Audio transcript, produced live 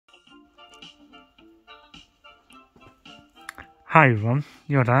Hi everyone,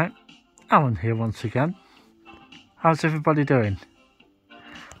 you're right. Alan here once again. How's everybody doing?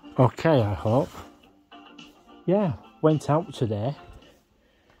 Okay, I hope. Yeah, went out today.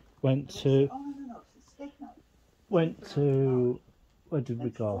 Went to, where did we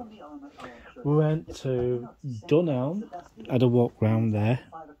go? We went to Dunelm, had a walk round there.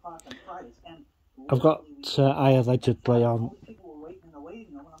 I've got I allegedly on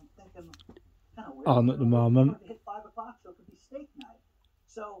at the moment.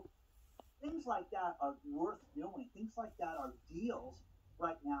 So things like that are worth doing. Things like that are deals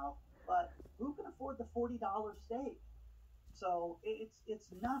right now. But who can afford the $40 steak? So it's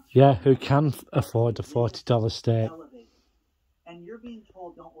not. Yeah, who can afford the $40 steak? And you're being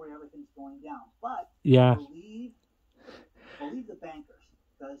told, don't worry, everything's going down. But yeah, believe the bankers,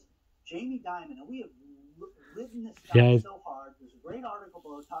 because Jamie Dimon, and we have written this down so hard. There's a great article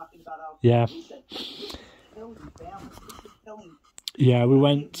below talking about how he said this is killing families. This is killing. Yeah, we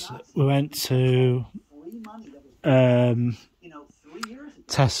went to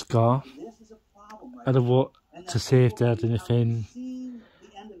Tesco had a walk to see if they had anything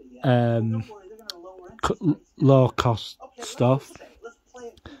low cost stuff,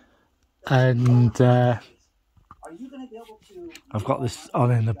 and I've got this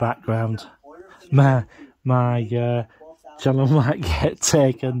on in the background. My channel might get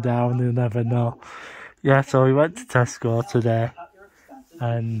taken down, you never know. Yeah, so we went to Tesco today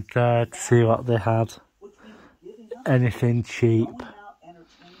and to see what they had, anything cheap,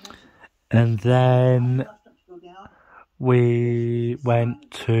 and then we went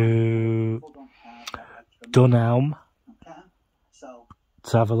to Dunelm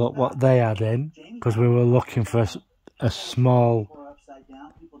to have a look what they had in, because we were looking for a small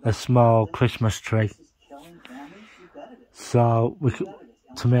Christmas tree, so we could,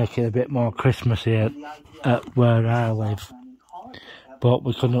 to make it a bit more Christmassy at where I live, but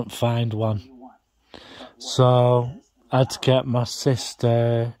we couldn't find one, so I had to get my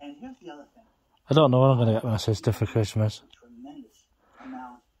sister. I don't know what I'm going to get my sister for Christmas,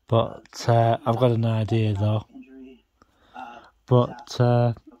 but I've got an idea though. But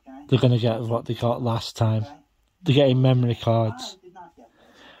they're going to get what they got last time. They're getting memory cards.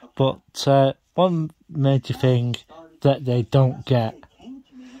 But one major thing that they don't get: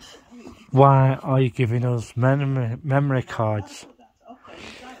 why are you giving us memory cards?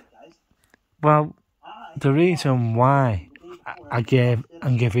 Well, the reason why I'm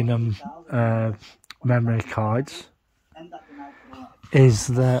giving them memory cards is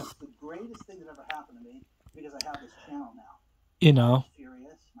that, you know,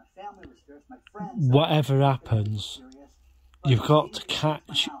 whatever happens, you've got to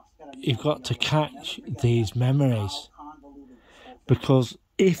catch these memories, because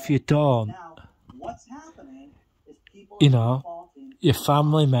if you don't, you know, your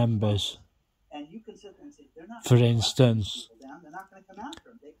family members, for instance,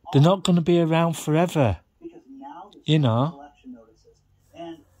 they're not going to be around forever, you know,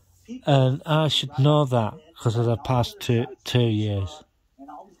 and I should know that because of the past two years,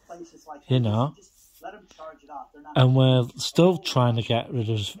 you know, and we're still trying to get rid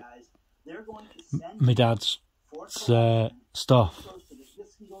of my dad's stuff,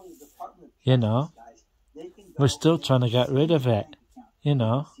 you know, we're still trying to get rid of it, you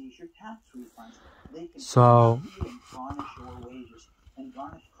know, so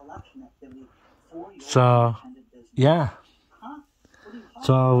yeah,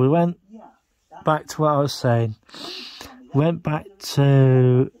 so we went back to what I was saying, went back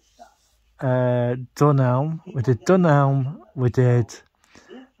to Dunelm, we did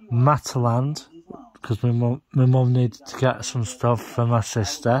Mataland, because my mum needed to get some stuff for my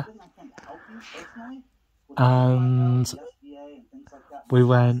sister, and we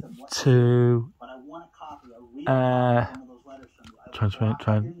went to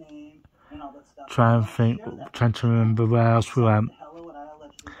trying to remember where else we went.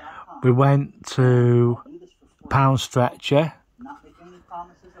 We went to Pound Stretcher.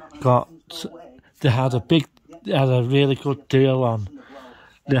 They had a really good deal on.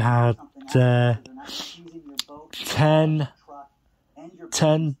 They had 10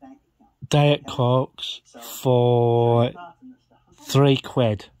 Diet Cokes for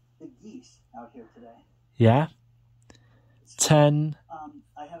 £3. Yeah, 10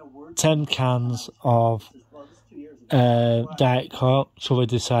 cans of Diet Coke, so we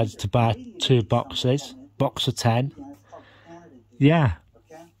decided to buy 2 boxes, box of 10. Yeah,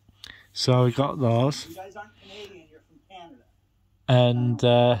 so we got those, and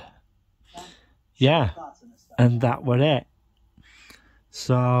yeah, and that were it.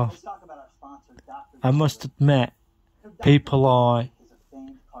 So I must admit, people are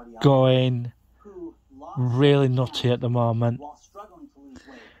going really nutty at the moment.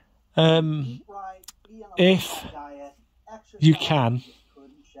 If you can,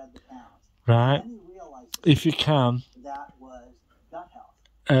 right, if you can,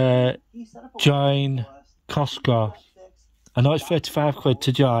 join Costco. I know it's 35 quid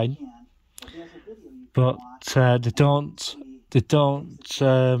to join, but they don't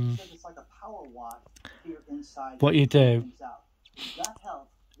what you do,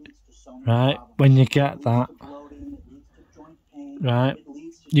 right, when you get that, right,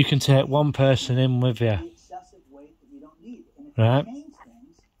 you can take one person in with you, right,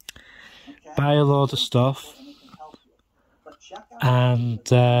 buy a load of stuff and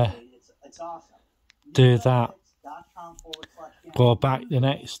do that, go back the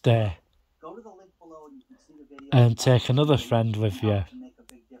next day and take another friend with you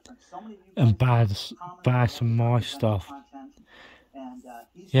and buy some more stuff,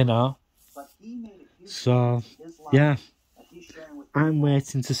 you know. So yeah, I'm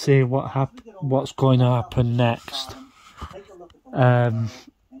waiting to see what's going to happen next.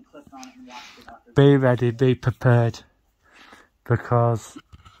 Be ready, be prepared, because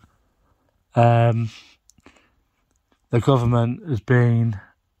the government has been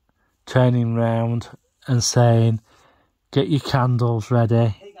turning round and saying, get your candles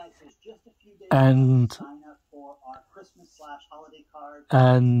ready, and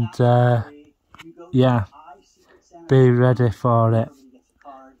yeah, be ready for it,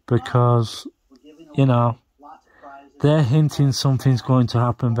 because, you know, they're hinting something's going to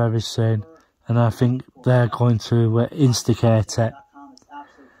happen very soon, and I think they're going to instigate it.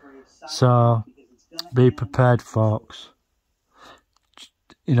 So be prepared, folks.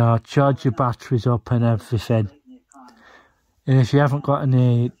 You know, charge your batteries up and everything. And if you haven't got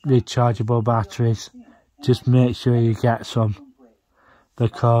any rechargeable batteries, just make sure you get some,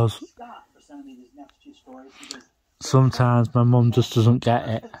 because sometimes my mum just doesn't get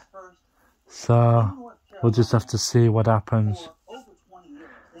it. So we'll just have to see what happens.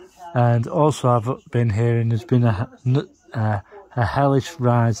 And also, I've been hearing there's been a hellish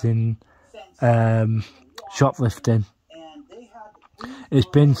rise in shoplifting. It's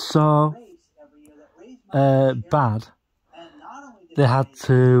been so bad, they had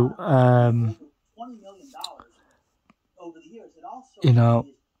to, you know,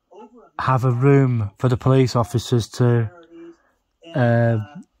 have a room for the police officers to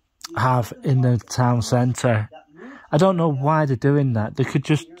have in the town centre. I don't know why they're doing that. They could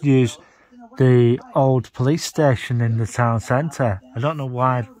just use the old police station in the town centre. I don't know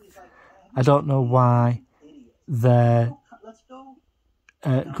why they're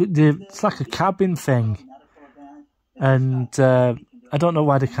it's like a cabin thing, and I don't know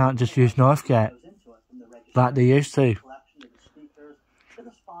why they can't just use Northgate like they used to,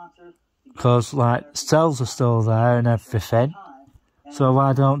 because like cells are still there and everything, so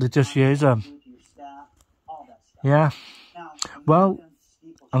why don't they just use them? Yeah, well,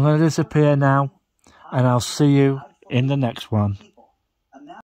 I'm going to disappear now, and I'll see you in the next one.